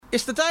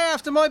It's the day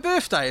after my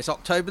birthday. It's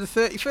October the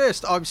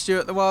 31st. I'm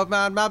Stuart the Wild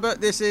Man Mabbott.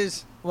 This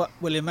is... What,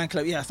 William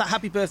Manclow? Yeah,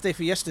 happy birthday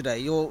for yesterday.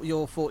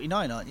 You're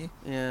 49, aren't you?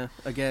 Yeah,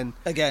 again.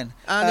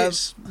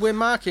 And we're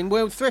marking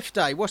World Thrift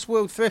Day. What's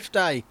World Thrift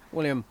Day,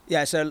 William?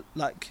 Yeah, so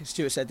like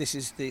Stuart said, this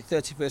is the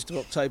 31st of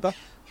October.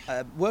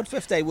 World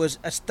Thrift Day was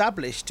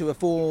established to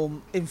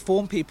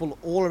inform people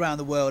all around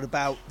the world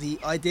about the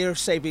idea of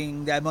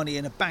saving their money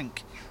in a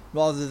bank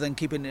rather than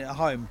keeping it at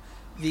home.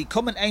 The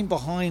common aim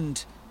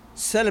behind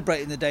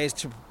celebrating the day is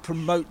to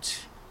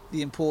promote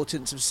the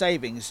importance of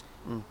savings.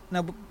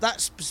 Now,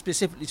 that's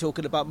specifically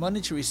talking about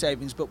monetary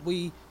savings, but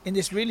we, in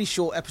this really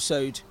short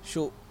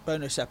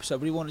bonus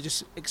episode, we want to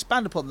just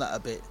expand upon that a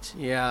bit.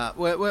 Yeah,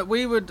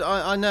 we would.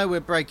 I know we're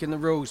breaking the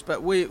rules,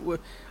 but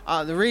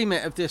the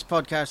remit of this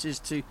podcast is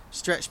to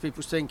stretch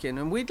people's thinking,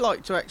 and we'd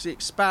like to actually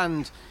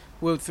expand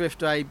World Thrift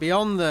Day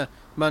beyond the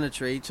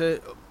monetary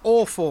to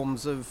all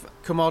forms of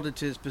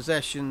commodities,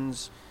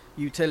 possessions,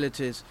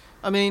 utilities.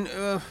 I mean,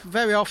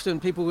 very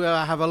often people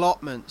have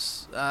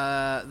allotments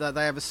that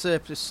they have a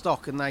surplus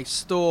stock and they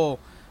store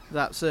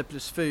that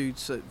surplus food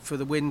for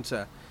the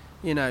winter,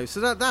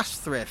 so that's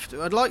thrift.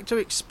 I'd like to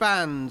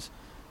expand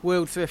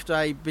World Thrift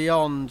Day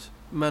beyond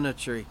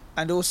monetary,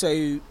 and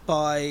also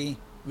by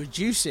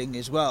reducing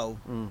as well.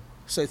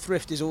 So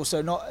thrift is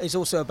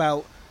also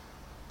about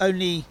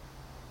only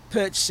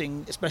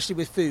purchasing, especially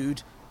with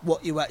food,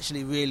 what you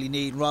actually really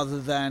need rather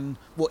than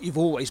what you've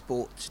always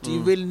bought. Do you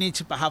really need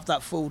to have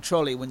that full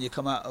trolley when you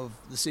come out of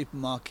the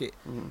supermarket?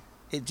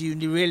 Do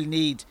you really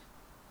need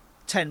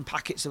 10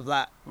 packets of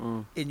that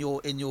in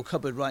your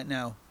cupboard right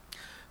now?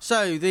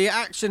 So the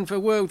action for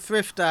World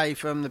Thrift Day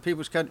from the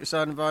People's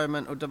Countryside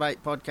Environmental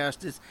Debate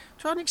podcast is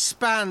try and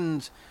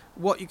expand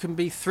what you can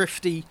be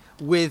thrifty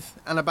with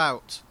and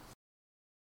about.